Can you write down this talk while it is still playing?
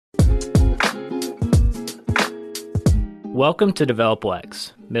Welcome to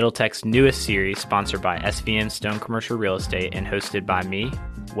DevelopLex, Middletech's newest series sponsored by SVN Stone Commercial Real Estate and hosted by me,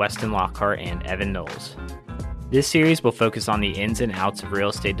 Weston Lockhart, and Evan Knowles. This series will focus on the ins and outs of real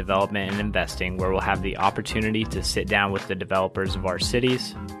estate development and investing, where we'll have the opportunity to sit down with the developers of our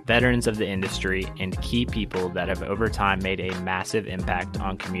cities, veterans of the industry, and key people that have over time made a massive impact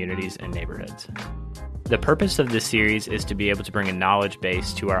on communities and neighborhoods. The purpose of this series is to be able to bring a knowledge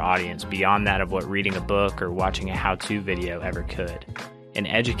base to our audience beyond that of what reading a book or watching a how-to video ever could, and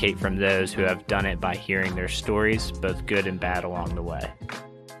educate from those who have done it by hearing their stories, both good and bad, along the way.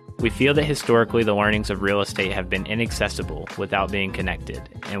 We feel that historically the learnings of real estate have been inaccessible without being connected,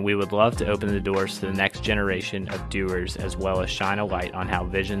 and we would love to open the doors to the next generation of doers as well as shine a light on how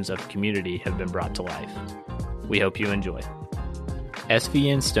visions of community have been brought to life. We hope you enjoy.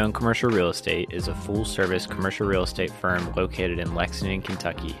 SVN Stone Commercial Real Estate is a full-service commercial real estate firm located in Lexington,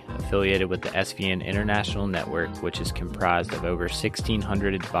 Kentucky, affiliated with the SVN International Network, which is comprised of over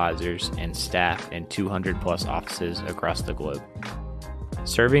 1,600 advisors and staff in 200-plus offices across the globe.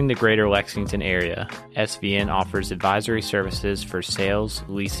 Serving the greater Lexington area, SVN offers advisory services for sales,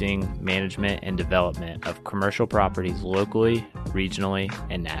 leasing, management, and development of commercial properties locally, regionally,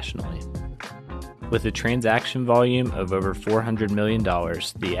 and nationally. With a transaction volume of over $400 million,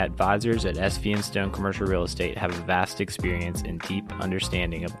 the advisors at SVN Stone Commercial Real Estate have a vast experience and deep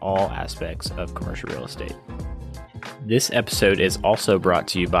understanding of all aspects of commercial real estate. This episode is also brought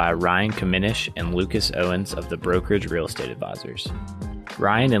to you by Ryan Kaminish and Lucas Owens of the Brokerage Real Estate Advisors.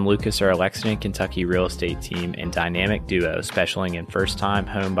 Ryan and Lucas are a Lexington, Kentucky real estate team and dynamic duo specializing in first-time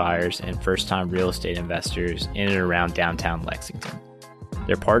home buyers and first-time real estate investors in and around downtown Lexington.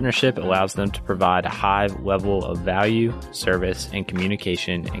 Their partnership allows them to provide a high level of value, service, and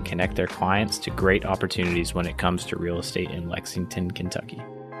communication and connect their clients to great opportunities when it comes to real estate in Lexington, Kentucky.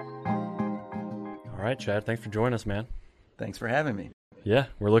 All right, Chad, thanks for joining us, man. Thanks for having me. Yeah,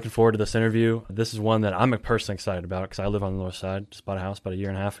 we're looking forward to this interview. This is one that I'm personally excited about because I live on the north side, just bought a house about a year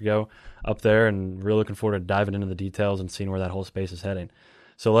and a half ago up there, and really looking forward to diving into the details and seeing where that whole space is heading.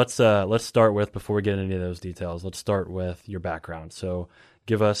 So let's start with, before we get into any of those details, let's start with your background. So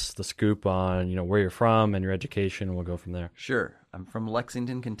give us the scoop on, where you're from and your education, and we'll go from there. Sure. I'm from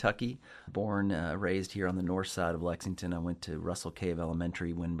Lexington, Kentucky, born, raised here on the north side of Lexington. I went to Russell Cave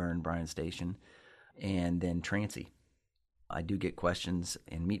Elementary, Winburn, Bryan Station, and then Trancey. I do get questions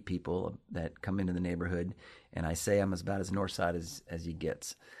and meet people that come into the neighborhood, and I say I'm about as north side as he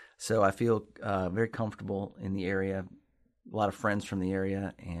gets. So I feel very comfortable in the area. A lot of friends from the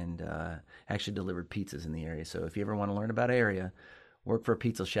area, and actually delivered pizzas in the area. So if you ever want to learn about an area, work for a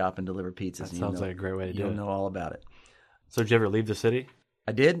pizza shop and deliver pizzas. That sounds like a great way to do it. You'll know all about it. So did you ever leave the city?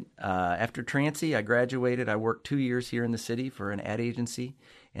 I did. After Trancey, I graduated. I worked 2 years here in the city for an ad agency,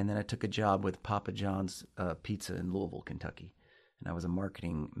 and then I took a job with Papa John's Pizza in Louisville, Kentucky, and I was a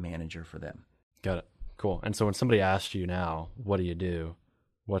marketing manager for them. Got it. Cool. And so when somebody asks you now, what do you do,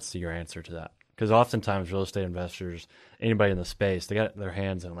 what's your answer to that? Because oftentimes real estate investors, anybody in the space, they got their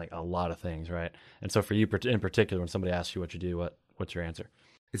hands in like a lot of things, right? And so for you in particular, when somebody asks you what you do, what's your answer?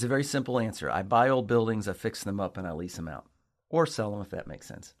 It's a very simple answer. I buy old buildings, I fix them up, and I lease them out. Or sell them, if that makes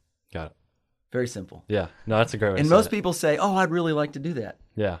sense. Got it. Very simple. Yeah. No, that's a great way and to say most it. people say, oh, I'd really like to do that.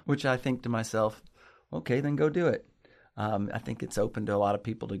 Yeah. Which I think to myself, okay, then go do it. I think it's open to a lot of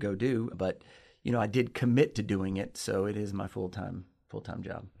people to go do, but I did commit to doing it, so it is my full-time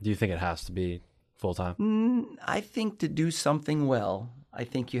job. Do you think it has to be full-time? I think to do something well, I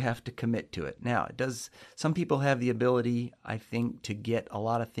think you have to commit to it. Now, some people have the ability, I think, to get a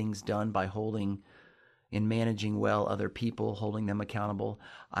lot of things done by holding and managing well other people, holding them accountable.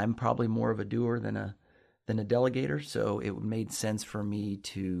 I'm probably more of a doer than a delegator, so it made sense for me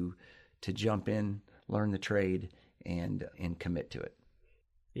to jump in, learn the trade, and commit to it.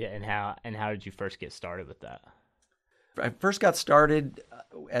 Yeah, and how did you first get started with that? I first got started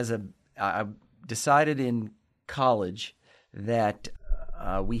I decided in college that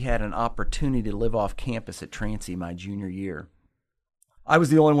we had an opportunity to live off campus at Trancey my junior year. I was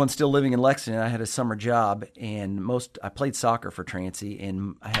the only one still living in Lexington. I had a summer job, and I played soccer for Trancey,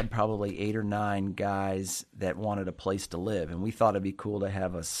 and I had probably 8 or 9 guys that wanted a place to live, and we thought it'd be cool to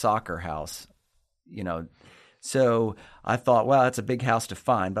have a soccer house, So I thought, well, that's a big house to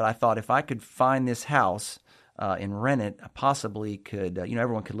find, but I thought if I could find this house and rent it, I possibly could,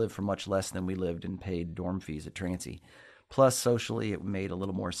 everyone could live for much less than we lived and paid dorm fees at Trancey. Plus, socially, it made a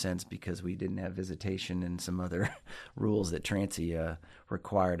little more sense because we didn't have visitation and some other rules that Trancey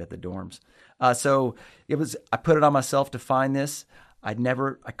required at the dorms. So I put it on myself to find this. I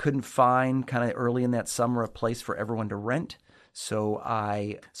couldn't find kind of early in that summer a place for everyone to rent. So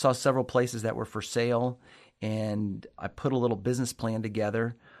I saw several places that were for sale, and I put a little business plan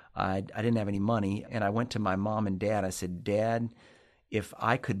together. I didn't have any money, and I went to my mom and dad. I said, Dad, if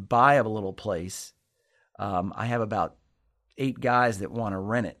I could buy a little place, I have about 8 guys that want to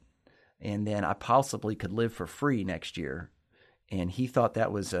rent it, and then I possibly could live for free next year. And he thought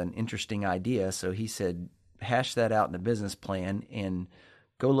that was an interesting idea, so he said, hash that out in the business plan and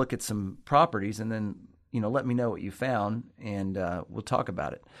go look at some properties, and then let me know what you found, and we'll talk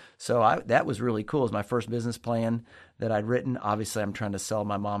about it. So that was really cool. It was my first business plan that I'd written. Obviously, I'm trying to sell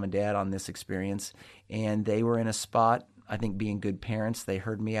my mom and dad on this experience, and they were in a spot, I think being good parents, they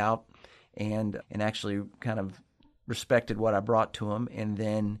heard me out and actually kind of respected what I brought to them. And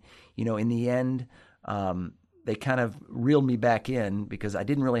then, in the end, they kind of reeled me back in because I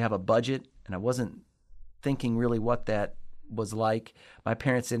didn't really have a budget, and I wasn't thinking really what that was like. My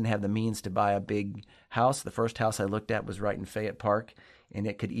parents didn't have the means to buy a big house. The first house I looked at was right in Fayette Park, and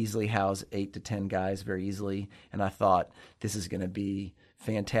it could easily house 8 to 10 guys very easily. And I thought, this is going to be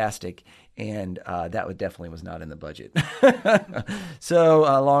fantastic. And that definitely was not in the budget. So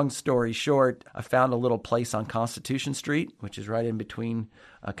long story short, I found a little place on Constitution Street, which is right in between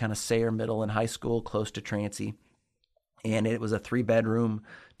kind of Sayre Middle and High School, close to Trancey. And it was a 3-bedroom,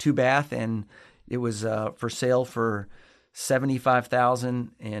 2-bath, and it was for sale for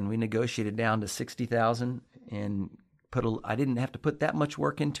 $75,000, and we negotiated down to $60,000, and I didn't have to put that much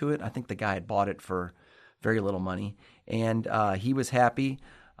work into it. I think the guy had bought it for very little money, and he was happy.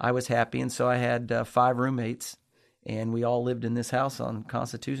 I was happy, and so I had 5 roommates, and we all lived in this house on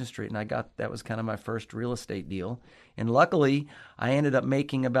Constitution Street, and that was kind of my first real estate deal. And luckily, I ended up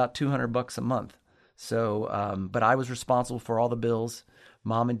making about $200 a month. So, but I was responsible for all the bills.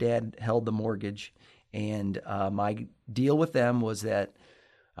 Mom and Dad held the mortgage. And my deal with them was that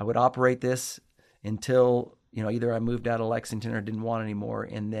I would operate this until, either I moved out of Lexington or didn't want anymore.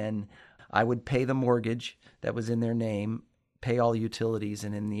 And then I would pay the mortgage that was in their name, pay all the utilities.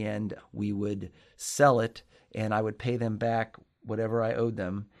 And in the end, we would sell it, and I would pay them back whatever I owed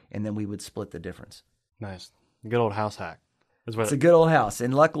them. And then we would split the difference. Nice. Good old house hack. It's a good old house.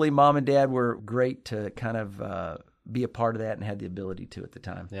 And luckily, Mom and Dad were great to kind of be a part of that and had the ability to at the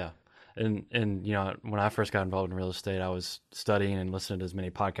time. Yeah. And when I first got involved in real estate, I was studying and listening to as many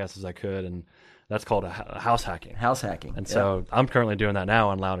podcasts as I could, and that's called a house hacking. House hacking. And so I'm currently doing that now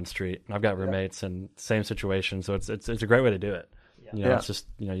on Loudon Street, and I've got roommates and same situation. So it's a great way to do it. It's just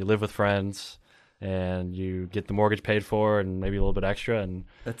you live with friends, and you get the mortgage paid for, and maybe a little bit extra, and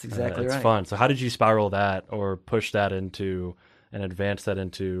that's exactly right. It's fun. So how did you spiral that or push that into and advance that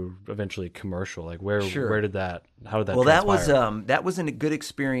into eventually commercial? Like how did that transpire? Well, that was a good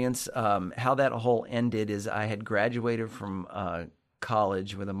experience. How that whole ended is I had graduated from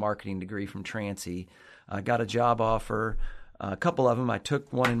college with a marketing degree from Trancey. I got a job offer, a couple of them. I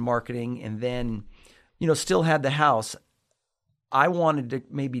took one in marketing, and then, still had the house. I wanted to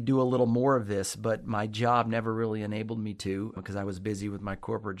maybe do a little more of this, but my job never really enabled me to because I was busy with my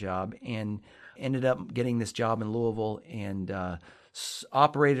corporate job, and ended up getting this job in Louisville and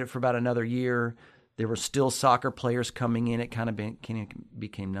operated it for about another year. There were still soccer players coming in. It kind of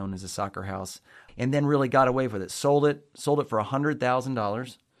became known as a soccer house, and then really got away with it. Sold it for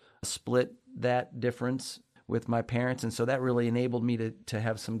 $100,000, split that difference with my parents, and so that really enabled me to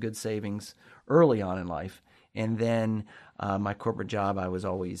have some good savings early on in life. And then my corporate job, I was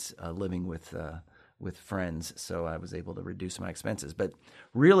always living with friends, so I was able to reduce my expenses. But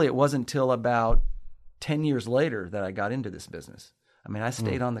really, it wasn't until about 10 years later that I got into this business. I mean, I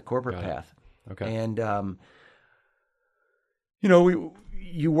stayed on the corporate path. Okay. And,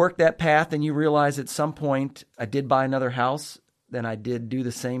 you work that path, and you realize at some point I did buy another house. Then I did do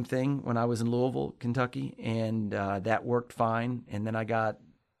the same thing when I was in Louisville, Kentucky, and that worked fine. And then I got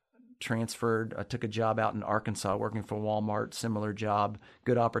transferred. I took a job out in Arkansas working for Walmart, similar job,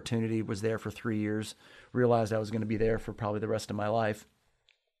 good opportunity, was there for 3 years, realized I was going to be there for probably the rest of my life.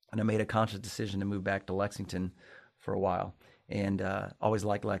 And I made a conscious decision to move back to Lexington for a while, and always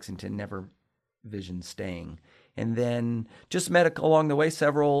liked Lexington, never visioned staying. And then just met along the way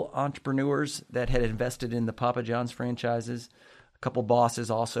several entrepreneurs that had invested in the Papa John's franchises. A couple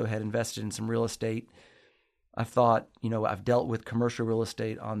bosses also had invested in some real estate. I thought, I've dealt with commercial real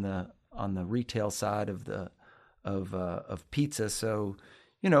estate on the retail side of pizza, so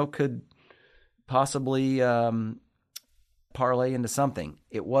could possibly parlay into something.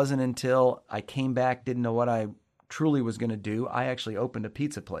 It wasn't until I came back, didn't know what I truly was going to do. I actually opened a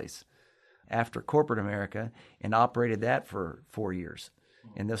pizza place after corporate America and operated that for 4 years.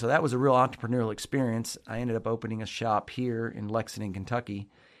 And so that was a real entrepreneurial experience. I ended up opening a shop here in Lexington, Kentucky,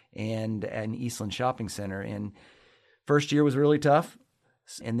 and an Eastland Shopping Center. And first year was really tough.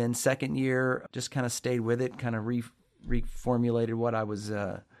 And then second year, just kind of stayed with it, kind of reformulated what I was,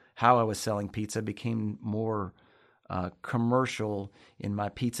 how I was selling pizza, became more commercial in my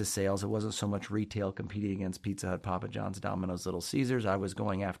pizza sales. It wasn't so much retail competing against Pizza Hut, Papa John's, Domino's, Little Caesars. I was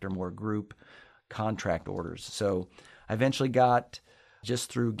going after more group contract orders. So I eventually got, just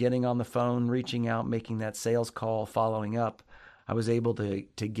through getting on the phone, reaching out, making that sales call, following up, I was able to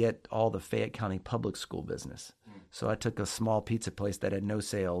get all the Fayette County public school business. So I took a small pizza place that had no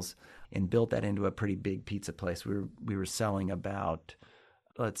sales and built that into a pretty big pizza place. We were selling about,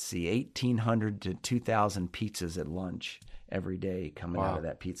 1,800 to 2,000 pizzas at lunch every day coming out of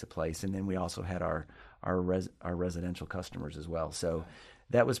that pizza place. And then we also had our residential customers as well. So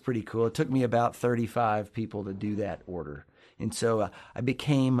that was pretty cool. It took me about 35 people to do that order. And so I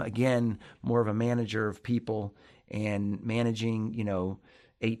became, again, more of a manager of people and managing,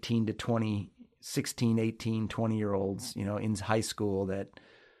 18 to 20, 16, 18, 20-year-olds, in high school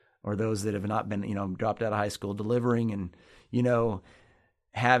or those that have not been, dropped out of high school, delivering and,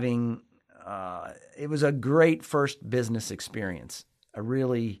 having, it was a great first business experience. I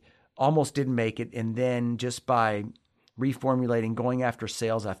really almost didn't make it. And then just by reformulating, going after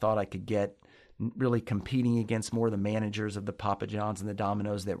sales, I thought I could get, really competing against more of the managers of the Papa John's and the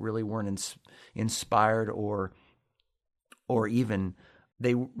Domino's that really weren't inspired or even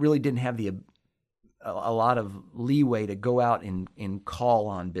they really didn't have a lot of leeway to go out and call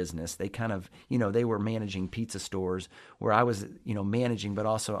on business. They kind of, they were managing pizza stores where I was, managing but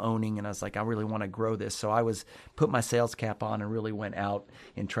also owning. And I was like, I really want to grow this. So I put my sales cap on and really went out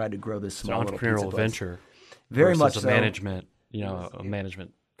and tried to grow this small little pizza place. Entrepreneurial venture. Very much a so. Management, a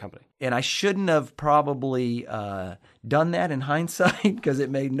management company. And I shouldn't have probably done that in hindsight because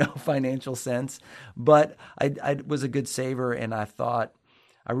it made no financial sense. But I was a good saver, and I thought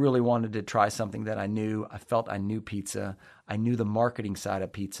I really wanted to try something that I knew. I felt I knew pizza. I knew the marketing side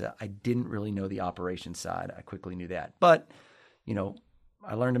of pizza. I didn't really know the operations side. I quickly knew that. But,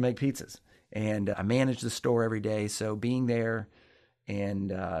 I learned to make pizzas, and I managed the store every day. So being there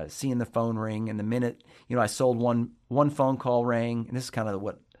and seeing the phone ring, and the minute, I sold one phone call rang, and this is kind of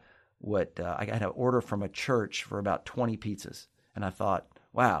what I got an order from a church for about 20 pizzas. And I thought,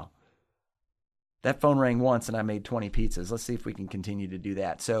 wow, that phone rang once and I made 20 pizzas. Let's see if we can continue to do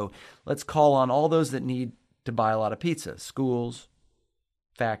that. So let's call on all those that need to buy a lot of pizza, schools,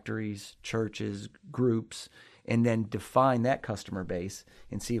 factories, churches, groups, and then define that customer base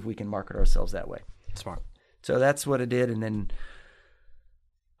and see if we can market ourselves that way. Smart. So that's what I did. And then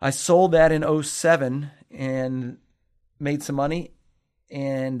I sold that in 2007 and made some money.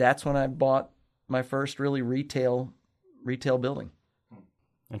 And that's when I bought my first really retail building.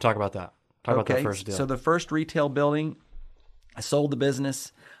 And talk about that. Talk about that first deal. So the first retail building, I sold the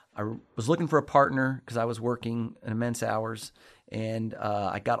business. I was looking for a partner because I was working immense hours. And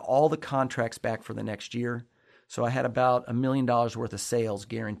I got all the contracts back for the next year. So I had about $1 million worth of sales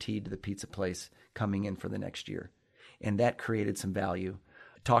guaranteed to the pizza place coming in for the next year. And that created some value.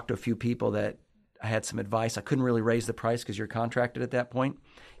 I talked to a few people that I had some advice. I couldn't really raise the price because you're contracted at that point,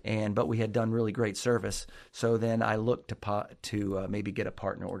 but we had done really great service. So then I looked to maybe get a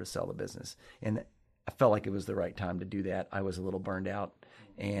partner or to sell the business, and I felt like it was the right time to do that. I was a little burned out,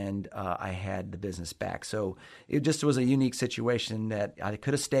 and I had the business back. So it just was a unique situation that I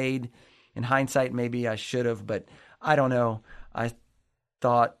could have stayed. In hindsight, maybe I should have, but I don't know. I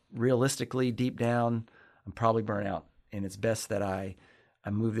thought realistically, deep down, I'm probably burnt out, and it's best that I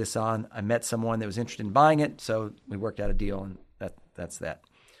move this on. I met someone that was interested in buying it, so we worked out a deal, and that's that.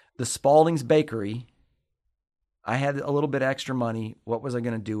 The Spalding's Bakery, I had a little bit extra money. What was I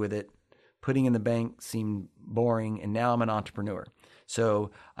going to do with it? Putting in the bank seemed boring, and now I'm an entrepreneur.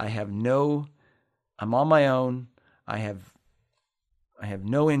 So I'm on my own. I have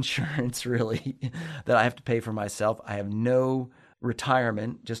no insurance really that I have to pay for myself. I have no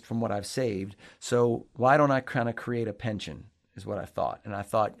retirement just from what I've saved. So why don't I kind of create a pension is what I thought. And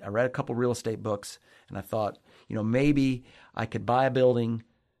I read a couple real estate books, and I thought, maybe I could buy a building,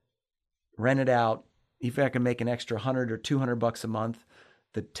 rent it out. If I could make an extra $100 or $200 a month,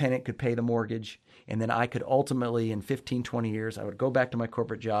 the tenant could pay the mortgage. And then I could ultimately, in 15, 20 years, I would go back to my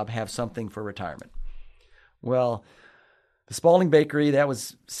corporate job, have something for retirement. Well, the Spalding Bakery, that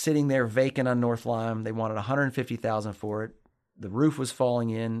was sitting there vacant on North Lime. They wanted $150,000 for it. The roof was falling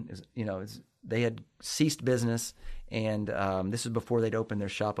in. They had ceased business, and this is before they'd opened their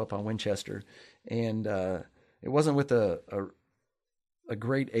shop up on Winchester. And it wasn't with a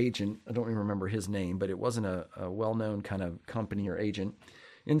great agent. I don't even remember his name, but it wasn't a well-known kind of company or agent.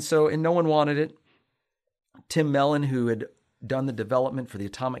 And no one wanted it. Tim Mellon, who had done the development for the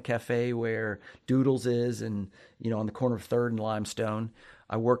Atomic Cafe where Doodles is, and on the corner of 3rd and Limestone.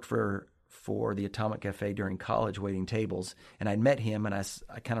 I worked for the Atomic Cafe during college, waiting tables, and I'd met him, and I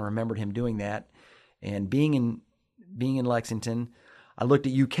kind of remembered him doing that. And being in Lexington, I looked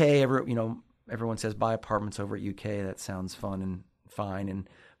at UK. Everyone says buy apartments over at UK. That sounds fun and fine,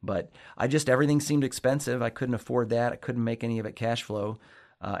 but everything seemed expensive. I couldn't afford that. I couldn't make any of it cash flow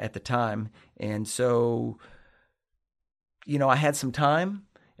at the time, and so I had some time.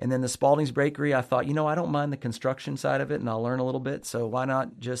 And then the Spalding's Bakery, I thought, I don't mind the construction side of it, and I'll learn a little bit. So why not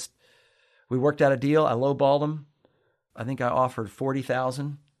we worked out a deal. I lowballed him. I think I offered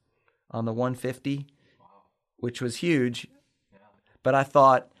 $40,000 on the 150, which was huge. Yeah. But I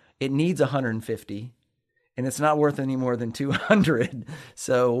thought it needs 150, and it's not worth any more than 200.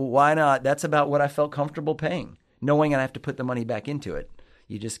 So why not? That's about what I felt comfortable paying, knowing I have to put the money back into it.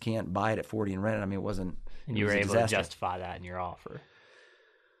 You just can't buy it at 40 and rent it. I mean, it wasn't. And you were able to justify that in your offer.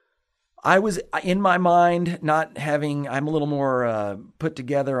 I was, in my mind, I'm a little more put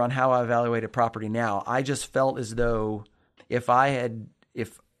together on how I evaluated property now. I just felt as though if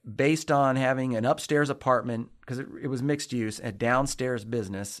based on having an upstairs apartment, because it was mixed use, a downstairs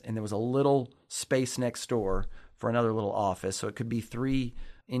business, and there was a little space next door for another little office, so it could be 3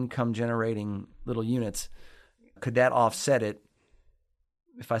 income generating little units. Could that offset it?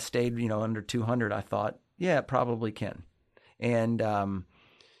 If I stayed, under 200, I thought, yeah, it probably can. And,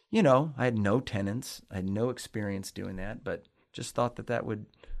 I had no tenants. I had no experience doing that, but just thought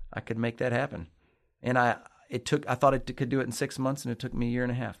I could make that happen. And I thought it could do it in 6 months, and it took me a year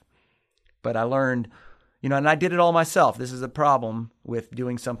and a half. But I learned, and I did it all myself. This is a problem with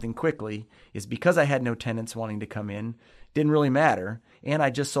doing something quickly, is because I had no tenants wanting to come in, didn't really matter. And I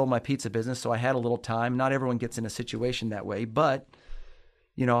just sold my pizza business, so I had a little time. Not everyone gets in a situation that way, but,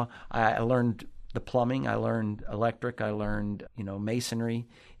 I learned the plumbing, I learned electric, I learned, masonry.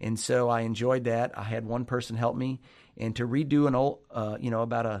 And so I enjoyed that. I had one person help me, and to redo an old,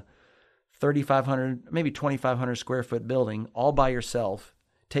 about a 3,500, maybe 2,500 square foot building all by yourself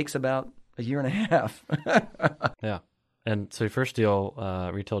takes about a year and a half. Yeah. And so your first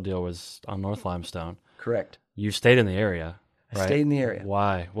retail deal was on North Limestone. Correct. You stayed in the area. Right? I stayed in the area.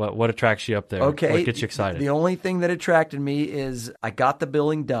 Why? What attracts you up there? Okay. What gets you excited? The only thing that attracted me is I got the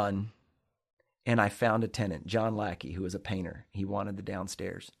building done, and I found a tenant, John Lackey, who was a painter. He wanted the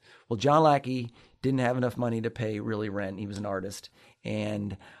downstairs. Well, John Lackey didn't have enough money to pay really rent. He was an artist.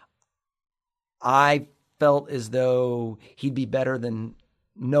 And I felt as though he'd be better than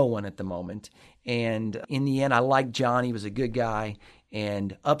no one at the moment. And in the end, I liked John. He was a good guy.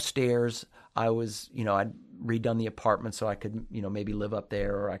 And upstairs, I'd redone the apartment so I could, maybe live up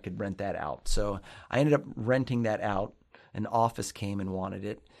there, or I could rent that out. So I ended up renting that out. An office came and wanted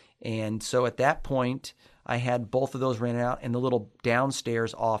it. And so at that point, I had both of those rented out, and the little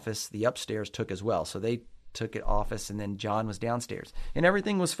downstairs office, the upstairs took as well. So they took an office, and then John was downstairs, and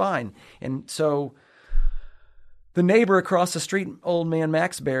everything was fine. And so the neighbor across the street, old man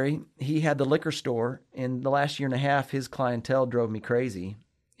Max Berry, he had the liquor store. In the last year and a half, his clientele drove me crazy.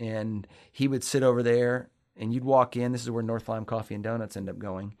 And he would sit over there, and you'd walk in. This is where North Lime Coffee and Donuts end up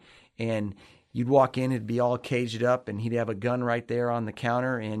going. And you'd walk in, it'd be all caged up, and he'd have a gun right there on the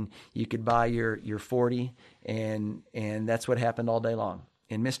counter, and you could buy your 40, and that's what happened all day long.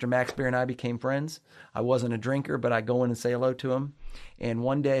 And Mr. Max Beer and I became friends. I wasn't a drinker, but I'd go in and say hello to him. And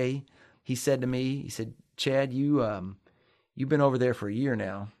one day he said to me, Chad, you've been over there for a year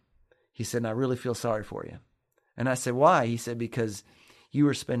now. He said, and I really feel sorry for you. And I said, why? He said, because you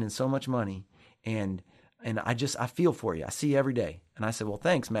were spending so much money, and I feel for you. I see you every day. And I said, well,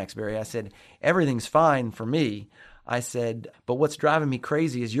 thanks, Max Berry. I said, everything's fine for me. I said, but what's driving me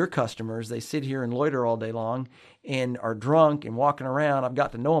crazy is your customers. They sit here and loiter all day long and are drunk and walking around. I've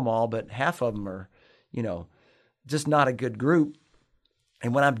got to know them all, but half of them are, just not a good group.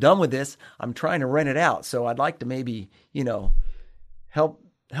 And when I'm done with this, I'm trying to rent it out. So I'd like to maybe,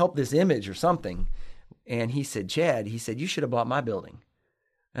 help this image or something. And he said, Chad, you should have bought my building.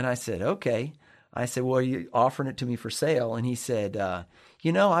 And I said, okay. I said, well, are you offering it to me for sale? And he said, I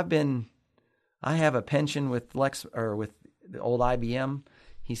have a pension with with the old IBM.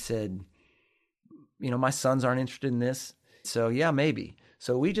 He said, my sons aren't interested in this. So yeah, maybe.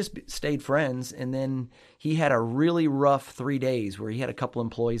 So we just stayed friends. And then he had a really rough 3 days where he had a couple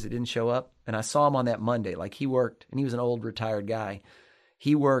employees that didn't show up. And I saw him on that Monday. Like he worked, and he was an old retired guy.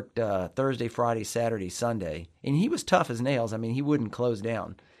 He worked Thursday, Friday, Saturday, Sunday. And he was tough as nails. I mean, he wouldn't close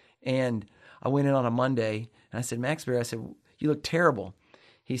down. And I went in on a Monday, and I said, Max Berry, you look terrible.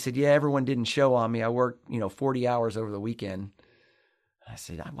 He said, yeah, everyone didn't show on me. I worked, 40 hours over the weekend. I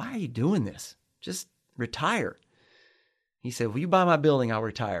said, why are you doing this? Just retire. He said, "Will you buy my building? I'll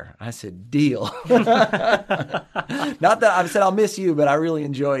retire." I said, "Deal." Not that I said I'll miss you, but I really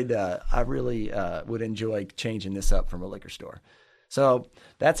enjoyed. I really would enjoy changing this up from a liquor store. So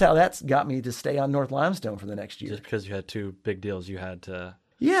that's how that's got me to stay on North Limestone for the next year. Just because you had two big deals you had to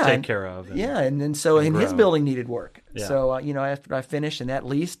take care of. And then his building needed work. Yeah. So after I finished and that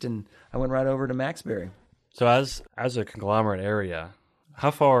leased, and I went right over to Maxbury. So as a conglomerate area,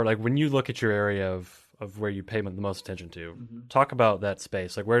 how far, like when you look at your area of where you pay the most attention to, talk about that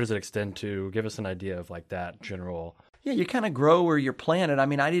space. Like where does it extend to? Give us an idea of like that general. Yeah, you kind of grow where you're planted. I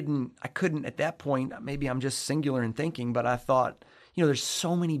mean, I couldn't at that point, maybe I'm just singular in thinking, but I thought, there's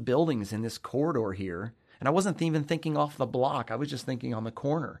so many buildings in this corridor here. And I wasn't even thinking off the block. I was just thinking on the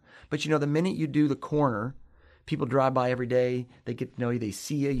corner. But the minute you do the corner, people drive by every day. They get to know you. They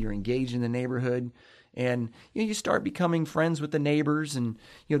see you. You're engaged in the neighborhood. And you start becoming friends with the neighbors, and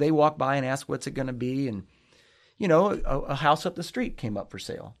they walk by and ask what's it going to be. And a house up the street came up for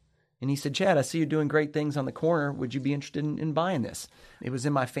sale, and he said, "Chad, I see you're doing great things on the corner. Would you be interested in buying this? It was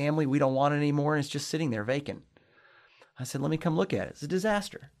in my family. We don't want it anymore, and it's just sitting there vacant." I said, "Let me come look at it. It's a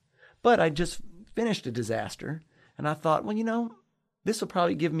disaster." But I just finished a disaster, and I thought, well, this will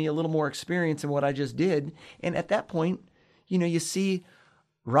probably give me a little more experience in what I just did. And at that point, you see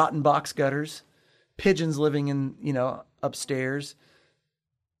rotten box gutters, pigeons living in, upstairs,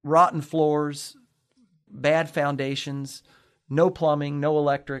 rotten floors, bad foundations, no plumbing, no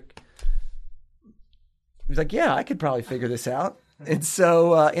electric. He's like, "Yeah, I could probably figure this out." And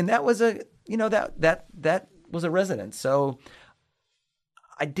so, and that was that was a residence. So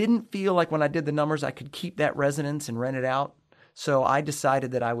I didn't feel like when I did the numbers, I could keep that residence and rent it out. So I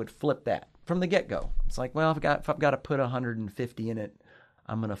decided that I would flip that from the get-go. It's like, well, if I've got to put 150 in it,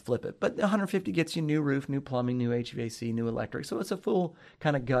 I'm going to flip it. But 150 gets you new roof, new plumbing, new HVAC, new electric. So it's a full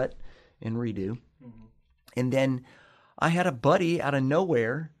kind of gut and redo. Mm-hmm. And then I had a buddy out of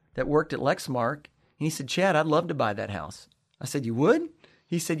nowhere that worked at Lexmark, and he said, "Chad, I'd love to buy that house." I said, "You would?"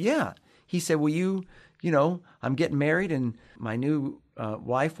 He said, "Yeah." He said, "Will I'm getting married, and my new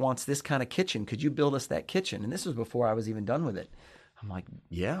wife wants this kind of kitchen. Could you build us that kitchen?" And this was before I was even done with it. I'm like,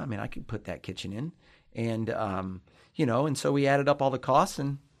 "Yeah, I mean, I could put that kitchen in." And, and so we added up all the costs,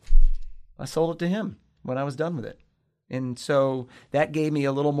 and I sold it to him when I was done with it. And so that gave me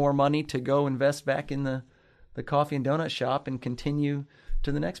a little more money to go invest back in the coffee and donut shop and continue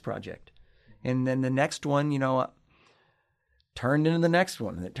to the next project. And then the next one, turned into the next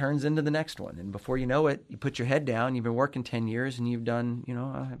one, and it turns into the next one. And before you know it, you put your head down, you've been working 10 years, and you've done,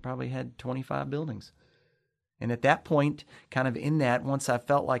 I probably had 25 buildings. And at that point, kind of in that, once I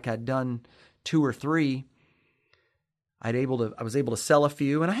felt like I'd done 2 or 3, I was able to sell a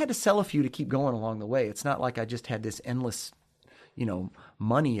few, and I had to sell a few to keep going along the way. It's not like I just had this endless,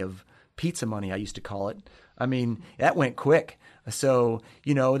 money of pizza money, I used to call it. I mean, that went quick. So,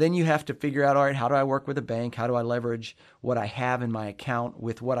 then you have to figure out, all right, how do I work with a bank? How do I leverage what I have in my account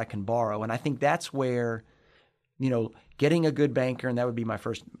with what I can borrow? And I think that's where, getting a good banker, and that would be my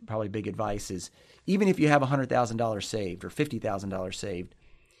first probably big advice, is even if you have $100,000 saved or $50,000 saved,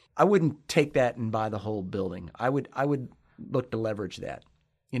 I wouldn't take that and buy the whole building. I would look to leverage that.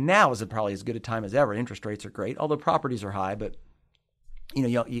 And now is probably as good a time as ever. Interest rates are great, although properties are high. But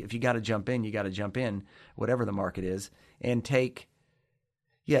if you got to jump in, you got to jump in, whatever the market is, and take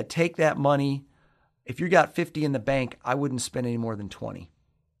that money. If you got 50 in the bank, I wouldn't spend any more than 20,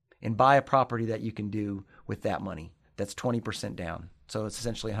 and buy a property that you can do with that money. That's 20% down. So it's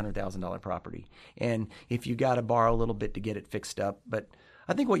essentially a $100,000 property. And if you got to borrow a little bit to get it fixed up, but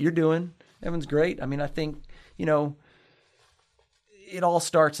I think what you're doing, Evan's great. I mean, I think, it all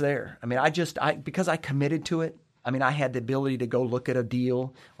starts there. I mean, because I committed to it, I mean, I had the ability to go look at a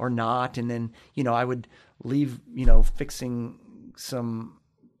deal or not. And then, I would leave, fixing some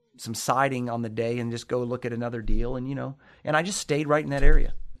siding on the day and just go look at another deal. And, and I just stayed right in that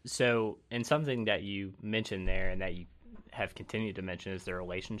area. So, and something that you mentioned there and that you have continued to mention is the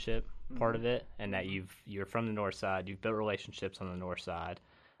relationship part of it, and that you're from the north side, you've built relationships on the north side.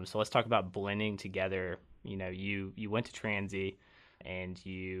 So let's talk about blending together. You went to Transy and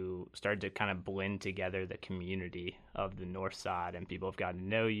you started to kind of blend together the community of the north side, and people have gotten to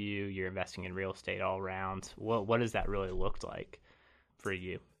know you. You're investing in real estate all around. What does that really look like for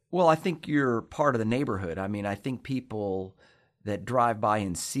you? Well, I think you're part of the neighborhood. I mean, I think people that drive by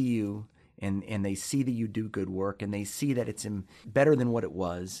and see you, and they see that you do good work, and they see that it's better than what it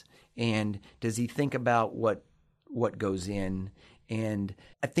was. And does he think about what goes in? And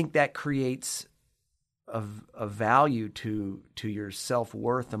I think that creates a value to your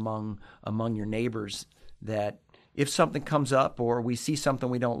self-worth among your neighbors, that if something comes up or we see something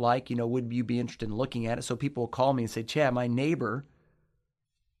we don't like, would you be interested in looking at it? So people will call me and say, Chad, my neighbor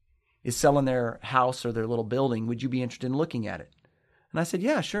is selling their house or their little building. Would you be interested in looking at it? And I said,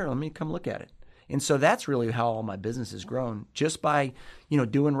 yeah, sure. Let me come look at it. And so that's really how all my business has grown, just by,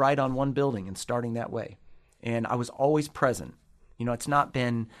 doing right on one building and starting that way. And I was always present. It's not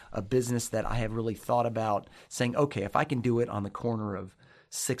been a business that I have really thought about saying, okay, if I can do it on the corner of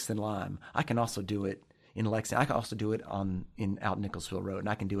 6th and Lime, I can also do it in Lexington. I can also do it out Nicholsville Road, and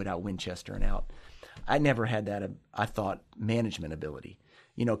I can do it out Winchester and out. I never had that, I thought, management ability.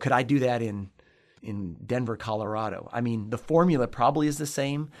 Could I do that in Denver, Colorado? I mean, the formula probably is the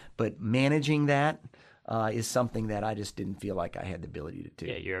same, but managing that is something that I just didn't feel like I had the ability to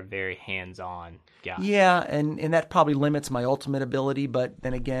do. Yeah, you're a very hands-on guy. Yeah, and that probably limits my ultimate ability. But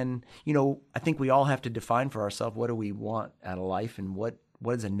then again, I think we all have to define for ourselves, what do we want out of life, and what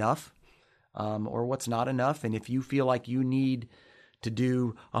is enough, or what's not enough. And if you feel like you need to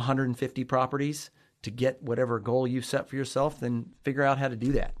do 150 properties to get whatever goal you've set for yourself, then figure out how to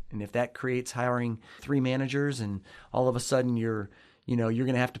do that. And if that creates hiring 3 managers, and all of a sudden you're going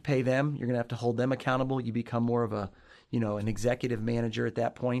to have to pay them, you're going to have to hold them accountable, you become more of an executive manager at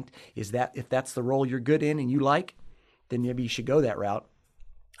that point. If that's the role you're good in and you like, then maybe you should go that route.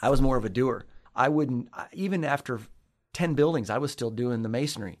 I was more of a doer. I wouldn't, even after 10 buildings, I was still doing the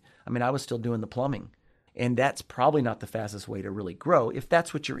masonry. I was still doing the plumbing. And that's probably not the fastest way to really grow if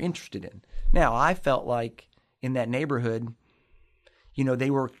that's what you're interested in. Now, I felt like in that neighborhood,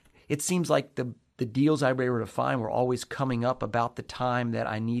 it seems like the deals I was able to find were always coming up about the time that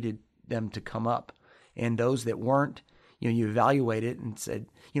I needed them to come up. And those that weren't, you evaluate it and said,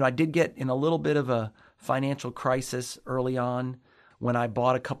 I did get in a little bit of a financial crisis early on when I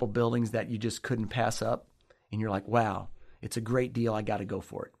bought a couple buildings that you just couldn't pass up. And you're like, wow, it's a great deal. I got to go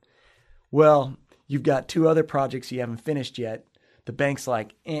for it. Well, you've got 2 other projects you haven't finished yet. The bank's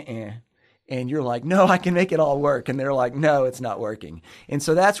like, And you're like, no, I can make it all work. And they're like, no, it's not working. And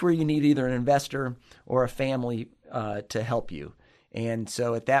so that's where you need either an investor or a family to help you. And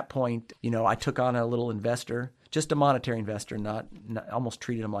so at that point, I took on a little investor, just a monetary investor, not almost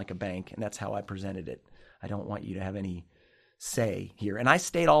treated him like a bank. And that's how I presented it. I don't want you to have any say here. And I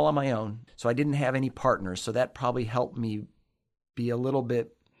stayed all on my own. So I didn't have any partners. So that probably helped me be a little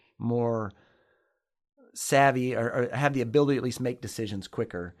bit more savvy, or have the ability to at least make decisions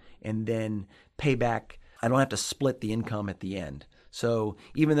quicker and then pay back. I don't have to split the income at the end. So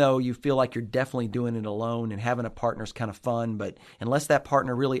even though you feel like you're definitely doing it alone and having a partner is kind of fun, but unless that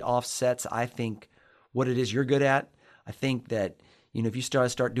partner really offsets, I think, what it is you're good at, I think that, if you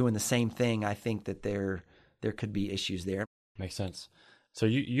start doing the same thing, I think that there could be issues there. Makes sense. So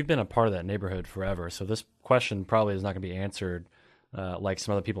you've been a part of that neighborhood forever. So this question probably is not going to be answered like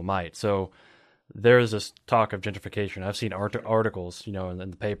some other people might. So there's this talk of gentrification. I've seen articles, in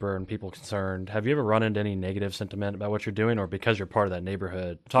the paper and people concerned. Have you ever run into any negative sentiment about what you're doing, or because you're part of that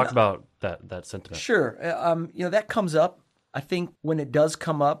neighborhood? Talk about that sentiment. Sure. That comes up. I think when it does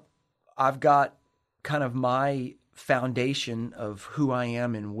come up, I've got kind of my foundation of who I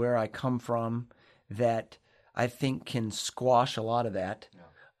am and where I come from that I think can squash a lot of that.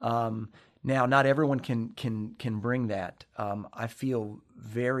 Yeah. Now, not everyone can bring that. I feel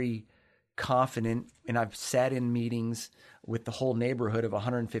very confident, and I've sat in meetings with the whole neighborhood of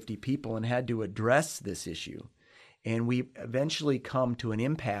 150 people and had to address this issue. And we eventually come to an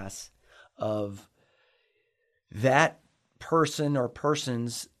impasse of that person or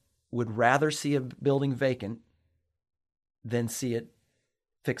persons would rather see a building vacant than see it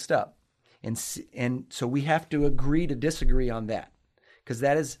fixed up. And so we have to agree to disagree on that, because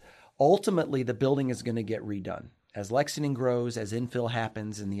that is ultimately the building is going to get redone. As Lexington grows, as infill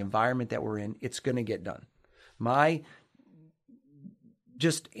happens, and the environment that we're in, it's going to get done. My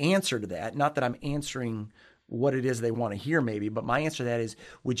just answer to that, not that I'm answering what it is they want to hear maybe, but my answer to that is,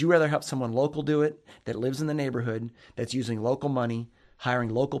 would you rather have someone local do it, that lives in the neighborhood, that's using local money, hiring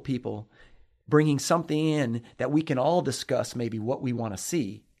local people, bringing something in that we can all discuss maybe what we want to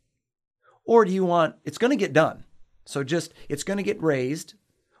see? Or do you want, it's going to get done, so just it's going to get raised,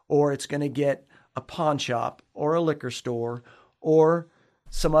 or it's going to get a pawn shop or a liquor store or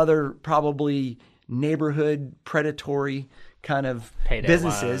some other probably neighborhood predatory kind of Payday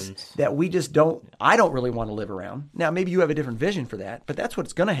businesses loans that we just I don't really want to live around. Now, maybe you have a different vision for that, but that's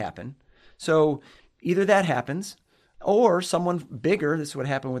what's going to happen. So either that happens, or someone bigger, this is what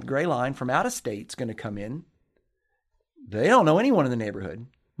happened with Gray Line, from out of state is going to come in. They don't know anyone in the neighborhood,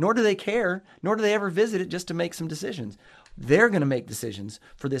 nor do they care, nor do they ever visit it just to make some decisions. They're going to make decisions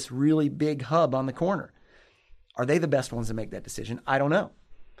for this really big hub on the corner. Are they the best ones to make that decision? I don't know.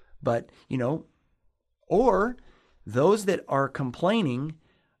 But, or those that are complaining,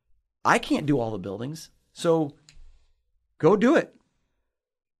 I can't do all the buildings, so go do it.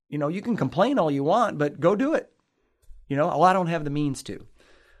 You can complain all you want, but go do it. I don't have the means to.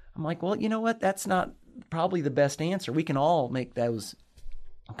 I'm like, well, you know what? That's not probably the best answer. We can all make those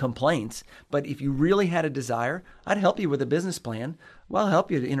complaints, but if you really had a desire, I'd help you with a business plan. Well, I'll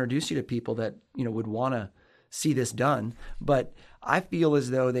help you to introduce you to people that, would want to see this done. But I feel as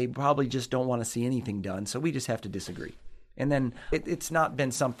though they probably just don't want to see anything done. So we just have to disagree. And then it's not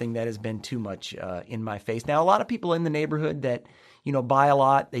been something that has been too much in my face. Now, a lot of people in the neighborhood that, buy a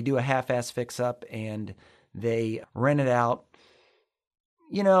lot, they do a half-ass fix-up and they rent it out.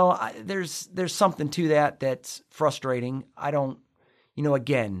 There's something to that that's frustrating.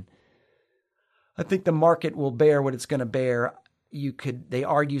 Again, I think the market will bear what it's going to bear. They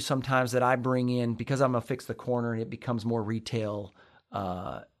argue sometimes that I bring in, because I'm going to fix the corner and it becomes more retail,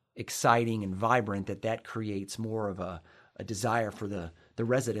 exciting and vibrant, that creates more of a desire for the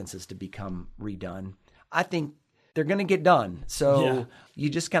residences to become redone. I think they're going to get done. So you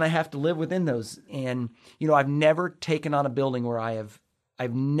just kind of have to live within those. And, I've never taken on a building where I've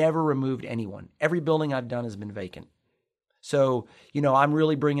never removed anyone. Every building I've done has been vacant. So, I'm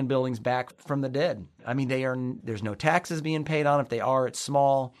really bringing buildings back from the dead. I mean, there's no taxes being paid on. If they are, it's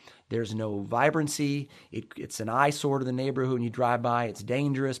small. There's no vibrancy. It's an eyesore to the neighborhood when you drive by. It's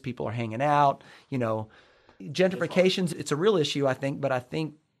dangerous. People are hanging out. Gentrification's, it's a real issue, I think. But I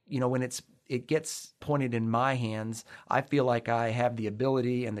think, when it gets pointed in my hands, I feel like I have the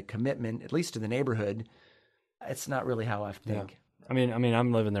ability and the commitment, at least to the neighborhood. It's not really how I think. Yeah. I mean,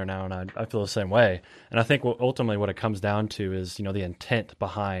 I'm living there now, and I feel the same way. And I think ultimately what it comes down to is, the intent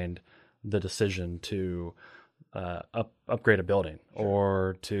behind the decision to upgrade a building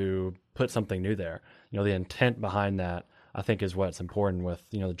or to put something new there. The intent behind that, I think, is what's important with,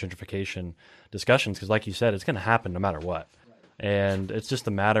 the gentrification discussions, because like you said, it's going to happen no matter what. And it's just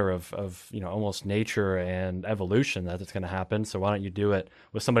a matter of almost nature and evolution that it's going to happen. So why don't you do it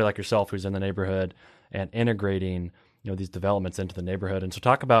with somebody like yourself who's in the neighborhood and integrating these developments into the neighborhood. And so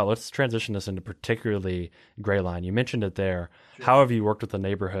let's transition this into particularly Grayline. You mentioned it there. Sure. How have you worked with the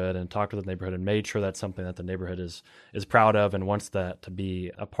neighborhood and talked with the neighborhood and made sure that's something that the neighborhood is proud of and wants that to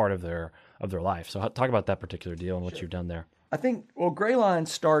be a part of their life? So talk about that particular deal and what you've done there. I think, Grayline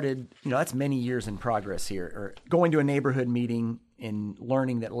started, that's many years in progress here, or going to a neighborhood meeting and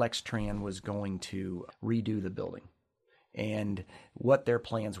learning that Lextran was going to redo the building and what their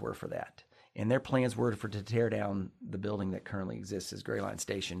plans were for that. And their plans were to tear down the building that currently exists as Grayline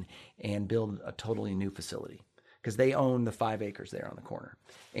Station and build a totally new facility, because they own the 5 acres there on the corner.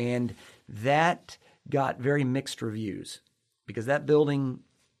 And that got very mixed reviews, because that building,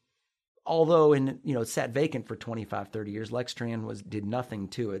 although it sat vacant for 25, 30 years, Lextran did nothing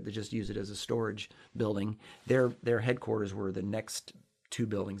to it. They just used it as a storage building. Their headquarters were the next 2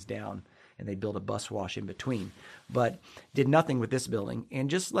 buildings down, and they built a bus wash in between, but did nothing with this building and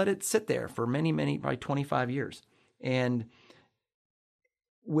just let it sit there for many, many, probably 25 years. And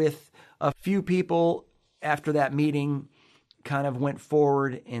with a few people after that meeting kind of went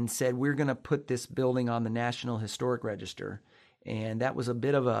forward and said, we're going to put this building on the National Historic Register. And that was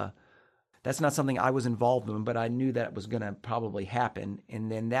that's not something I was involved in, but I knew that was going to probably happen.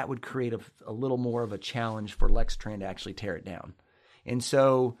 And then that would create a little more of a challenge for Lextran to actually tear it down. And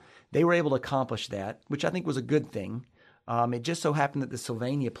so they were able to accomplish that, which I think was a good thing. It just so happened that the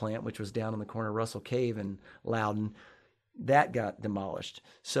Sylvania plant, which was down on the corner of Russell Cave and Loudon, that got demolished.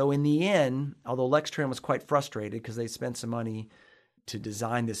 So in the end, although Lextran was quite frustrated because they spent some money to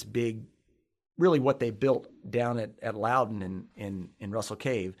design this big, really what they built down at Loudon in Russell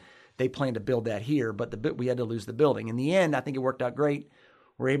Cave, they planned to build that here, but we had to lose the building. In the end, I think it worked out great.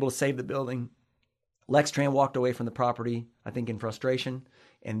 We're able to save the building. Lextran walked away from the property, I think, in frustration,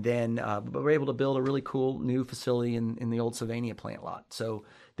 and then but we were able to build a really cool new facility in the old Sylvania plant lot. So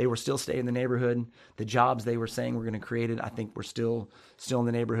they were still staying in the neighborhood. The jobs they were saying were going to create it, I think, were still in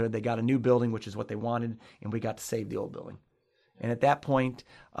the neighborhood. They got a new building, which is what they wanted, and we got to save the old building. And at that point,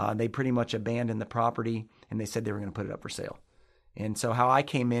 they pretty much abandoned the property, and they said they were going to put it up for sale. And so how I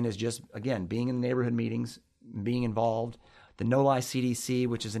came in is just, again, being in the neighborhood meetings, being involved. The No Lie CDC,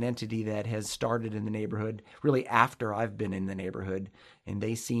 which is an entity that has started in the neighborhood really after I've been in the neighborhood, and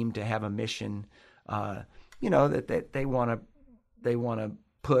they seem to have a mission, that they want to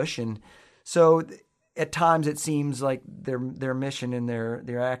push. And so at times it seems like their mission and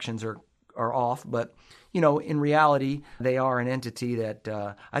their actions are off, but in reality they are an entity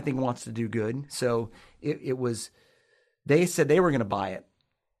that I think wants to do good. So it was. They said they were going to buy it.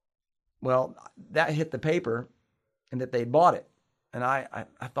 Well, that hit the paper, and that they bought it. And I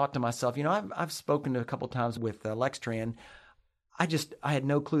thought to myself, I've spoken to a couple times with Lextran. I had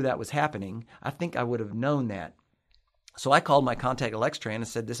no clue that was happening. I think I would have known that. So I called my contact at Lextran and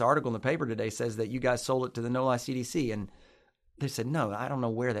said, this article in the paper today says that you guys sold it to the No-Lie CDC. And they said, no, I don't know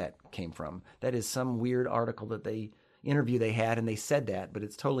where that came from. That is some weird article interview they had, and they said that, but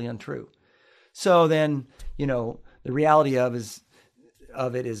it's totally untrue. So then, the reality of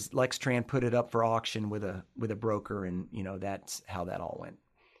it is Lextran put it up for auction with a broker, and that's how that all went.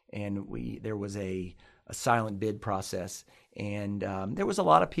 And there was a silent bid process, and there was a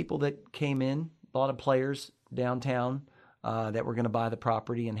lot of people that came in, a lot of players downtown that were going to buy the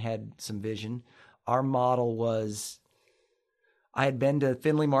property and had some vision. Our model was, I had been to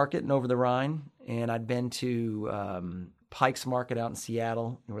Findlay Market and Over the Rhine, and I'd been to Pike's Market out in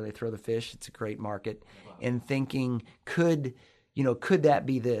Seattle where they throw the fish. It's a great market. Wow. And thinking, could that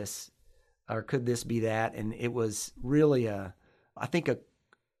be this, or could this be that? And it was really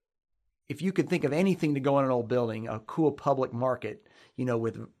if you could think of anything to go in an old building, a cool public market,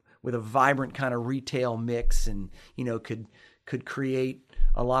 with a vibrant kind of retail mix, and could create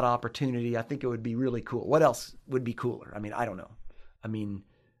a lot of opportunity, I think it would be really cool. What else would be cooler? I mean, I don't know. I mean,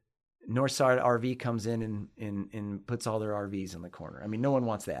 Northside RV comes in and puts all their RVs in the corner. I mean, no one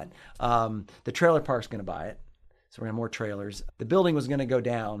wants that. The trailer park's going to buy it, so we're going to have more trailers. The building was going to go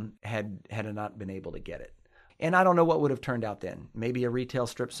down had it not been able to get it. And I don't know what would have turned out then. Maybe a retail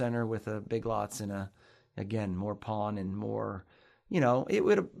strip center with a Big Lots and more pawn and more, it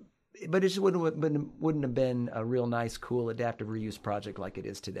would have, but it just wouldn't have been a real nice, cool, adaptive reuse project like it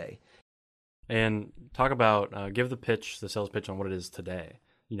is today. And talk about, give the sales pitch on what it is today,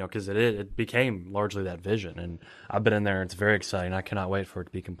 because it became largely that vision. And I've been in there, it's very exciting. I cannot wait for it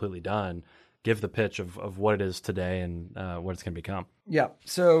to be completely done. Give the pitch of what it is today and what it's going to become. Yeah.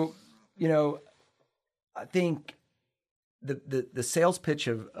 So, I think the sales pitch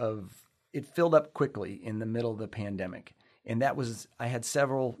of it filled up quickly in the middle of the pandemic. And I had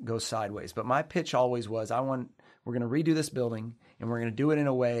several go sideways, but my pitch always was, we're going to redo this building, and we're going to do it in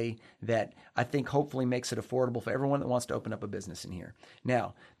a way that I think hopefully makes it affordable for everyone that wants to open up a business in here.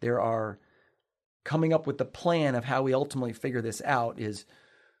 Now, there are coming up with the plan of how we ultimately figure this out is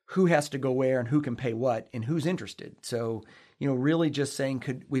who has to go where and who can pay what and who's interested. So, really just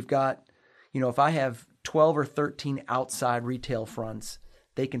saying, we've got, if I have 12 or 13 outside retail fronts,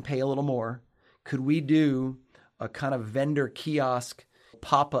 they can pay a little more. Could we do a kind of vendor kiosk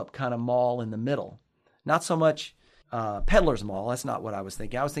pop-up kind of mall in the middle? Not so much peddler's mall. That's not what I was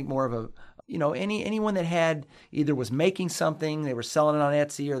thinking. I was thinking more of anyone that had either was making something, they were selling it on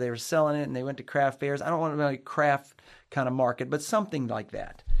Etsy, or they were selling it and they went to craft fairs. I don't want to be a craft kind of market, but something like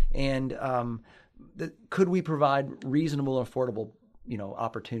that. And could we provide reasonable, affordable,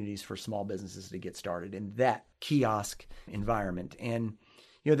 opportunities for small businesses to get started in that kiosk environment? And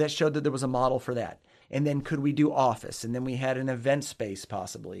that showed that there was a model for that. And then could we do office? And then we had an event space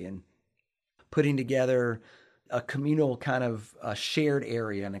possibly, and putting together a communal kind of a shared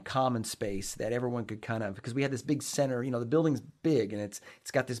area and a common space that everyone could because we had this big center, the building's big and it's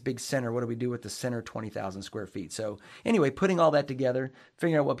got this big center. What do we do with the center, 20,000 square feet? So anyway, putting all that together,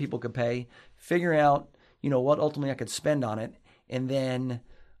 figuring out what people could pay, figuring out, what ultimately I could spend on it. And then,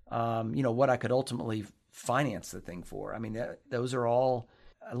 what I could ultimately finance the thing for. I mean, those are all,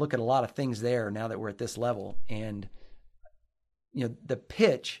 I look at a lot of things there now that we're at this level. And, the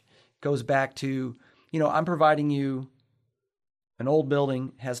pitch goes back to, I'm providing you an old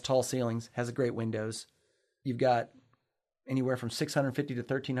building, has tall ceilings, has great windows. You've got anywhere from 650 to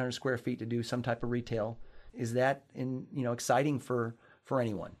 1,300 square feet to do some type of retail. Is that exciting for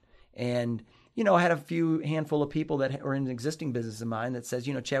anyone? And, I had a handful of people that are in an existing business of mine that says,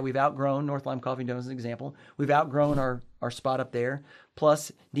 Chad, we've outgrown North Lime Coffee Donuts as an example. We've outgrown our spot up there,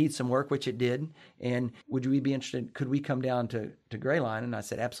 plus needs some work, which it did. And would we be interested? Could we come down to Gray Line? And I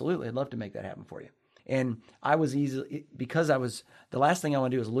said, absolutely. I'd love to make that happen for you. And I was the last thing I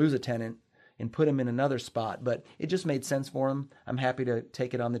want to do is lose a tenant and put him in another spot, but it just made sense for him. I'm happy to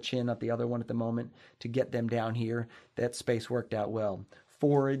take it on the chin, not the other one at the moment, to get them down here. That space worked out well.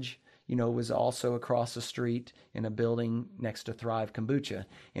 Forage, was also across the street in a building next to Thrive Kombucha.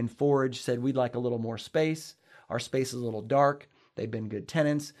 And Forage said, we'd like a little more space. Our space is a little dark. They've been good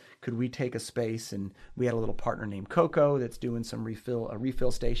tenants. Could we take a space? And we had a little partner named Coco that's doing a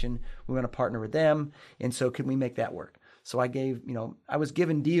refill station. We want to partner with them. And so can we make that work? So I was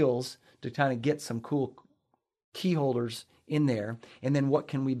given deals to kind of get some cool key holders in there. And then what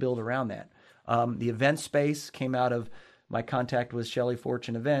can we build around that? The event space came out of my contact with Shelley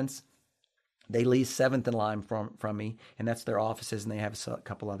Fortune Events. They lease 7th and Lime from me, and that's their offices, and they have a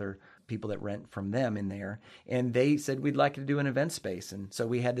couple other people that rent from them in there. And they said, we'd like to do an event space. And so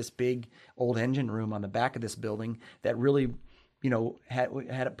we had this big old engine room on the back of this building that really,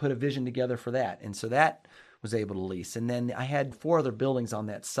 had put a vision together for that. And so that was able to lease. And then I had 4 other buildings on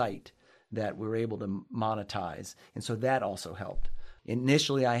that site that we were able to monetize. And so that also helped.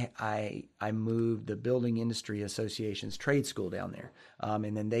 Initially, I moved the Building Industry Association's trade school down there,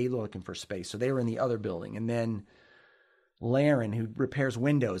 and then they were looking for space. So they were in the other building. And then Laren, who repairs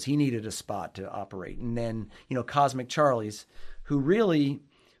windows, he needed a spot to operate. And then, Cosmic Charlie's, who really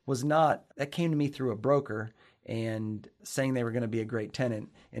was not, that came to me through a broker and saying they were going to be a great tenant.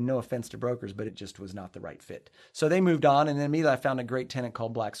 And no offense to brokers, but it just was not the right fit. So they moved on, and then immediately I found a great tenant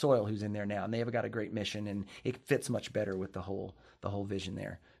called Black Soil who's in there now, and they've got a great mission, and it fits much better with the whole vision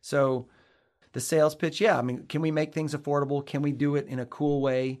there. So the sales pitch, can we make things affordable? Can we do it in a cool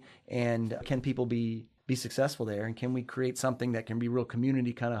way? And can people be successful there? And can we create something that can be real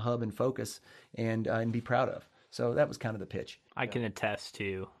community kind of hub and focus and be proud of? So that was kind of the pitch. I can attest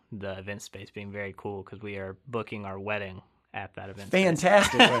to the event space being very cool because we are booking our wedding at that event.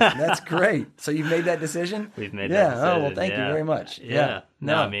 Fantastic. That's great. So you've made that decision? We've made that decision. Oh, well, thank you very much. Yeah.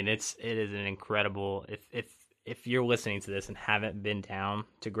 No, I mean, it is an incredible, if you're listening to this and haven't been down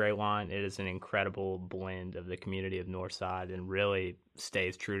to Gray Line, it is an incredible blend of the community of Northside and really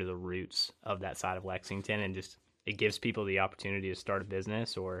stays true to the roots of that side of Lexington, and just it gives people the opportunity to start a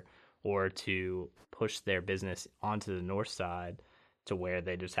business or to push their business onto the north side to where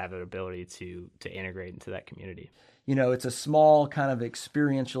they just have an ability to integrate into that community. It's a small kind of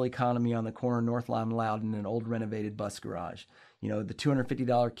experiential economy on the corner of North Lime Loudon, an old renovated bus garage. The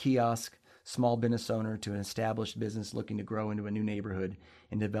 $250 kiosk, small business owner to an established business looking to grow into a new neighborhood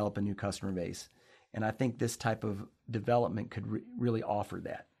and develop a new customer base. And I think this type of development could really offer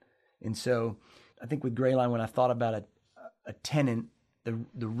that. And so I think with Gray Line, when I thought about a tenant,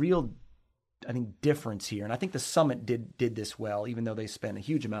 the real, I think, difference here, and I think the Summit did this well, even though they spent a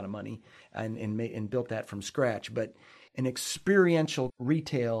huge amount of money and built that from scratch. But an experiential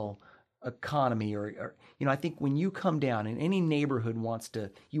retail economy, or I think when you come down and any neighborhood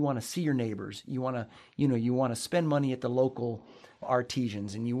you want to see your neighbors, you want to spend money at the local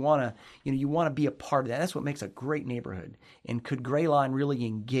artisans, and you want to be a part of that. That's what makes a great neighborhood. And could Gray Line really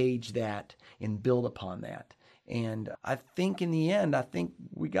engage that and build upon that? And I think in the end,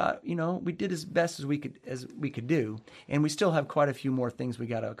 we got, we did as best as we could do, and we still have quite a few more things we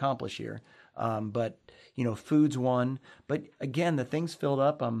got to accomplish here. But food's one. But again, the thing's filled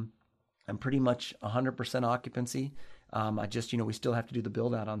up. I'm pretty much 100% occupancy. I just, we still have to do the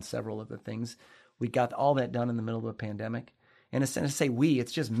build out on several of the things. We got all that done in the middle of a pandemic. And to say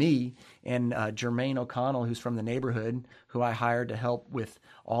it's just me and Jermaine O'Connell, who's from the neighborhood, who I hired to help with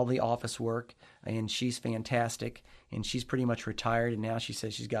all the office work. And she's fantastic. And she's pretty much retired. And now she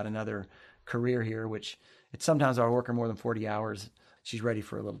says she's got another career here, which it's sometimes I work her more than 40 hours. She's ready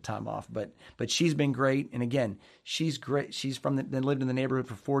for a little time off. But she's been great. And again, she's great. She's lived in the neighborhood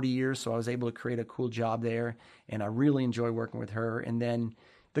for 40 years. So I was able to create a cool job there. And I really enjoy working with her. And then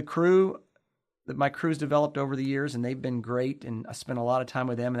the crew, my crew's developed over the years, and they've been great, and I spent a lot of time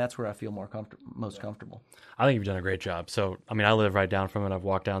with them, and that's where I feel most comfortable. I think you've done a great job. So, I live right down from it. I've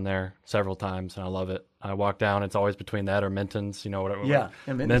walked down there several times, and I love it. I walk down, it's always between that or Minton's, whatever. Yeah,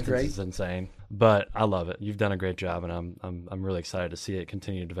 Minton's great. Is insane, but I love it. You've done a great job, and I'm really excited to see it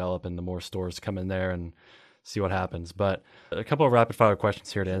continue to develop, and the more stores come in there and see what happens. But a couple of rapid fire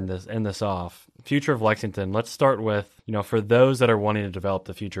questions here to end this off. Future of Lexington. Let's start with, for those that are wanting to develop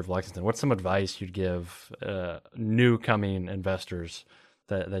the future of Lexington, what's some advice you'd give new coming investors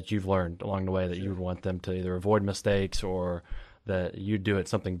that you've learned along the way that you would want them to either avoid mistakes or that you'd do it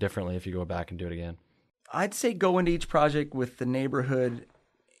something differently if you go back and do it again? I'd say go into each project with the neighborhood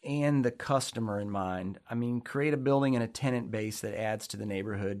and the customer in mind. Create a building and a tenant base that adds to the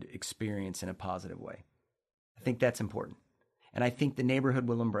neighborhood experience in a positive way. I think that's important. And I think the neighborhood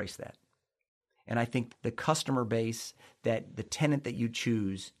will embrace that. And I think the customer base, that the tenant that you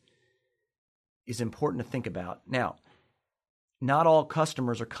choose, is important to think about. Now, not all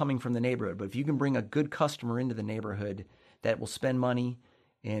customers are coming from the neighborhood, but if you can bring a good customer into the neighborhood that will spend money,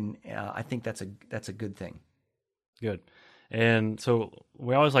 and I think that's a good thing. Good. And so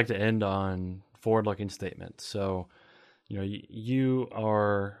we always like to end on forward-looking statements. So, you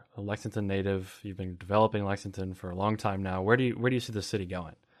are a Lexington native. You've been developing Lexington for a long time now. Where do you see the city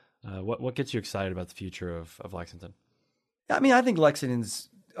going? What gets you excited about the future of Lexington? I think Lexington's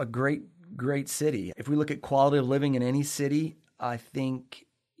a great city. If we look at quality of living in any city, I think,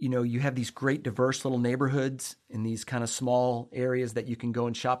 you have these great diverse little neighborhoods in these kind of small areas that you can go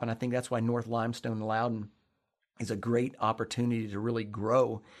and shop. And I think that's why North Limestone and Loudon is a great opportunity to really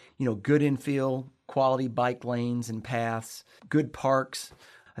grow, good infill, quality bike lanes and paths, good parks.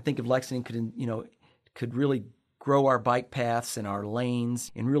 I think if Lexington could really grow our bike paths and our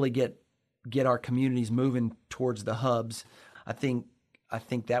lanes and really get our communities moving towards the hubs, I think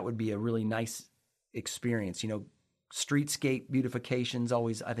that would be a really nice experience. Streetscape beautification is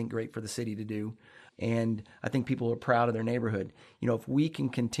always, I think, great for the city to do. And I think people are proud of their neighborhood. If we can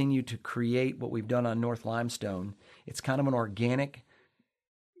continue to create what we've done on North Limestone, it's kind of an organic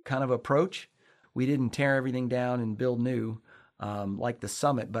kind of approach. We didn't tear everything down and build new like the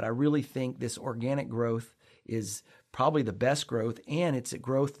Summit, but I really think this organic growth is probably the best growth, and it's a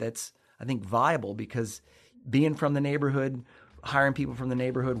growth that's, I think, viable because being from the neighborhood, hiring people from the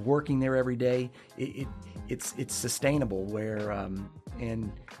neighborhood, working there every day, it's sustainable.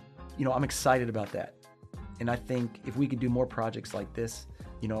 I'm excited about that, and I think if we could do more projects like this,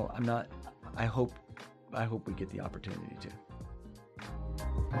 I hope we get the opportunity to.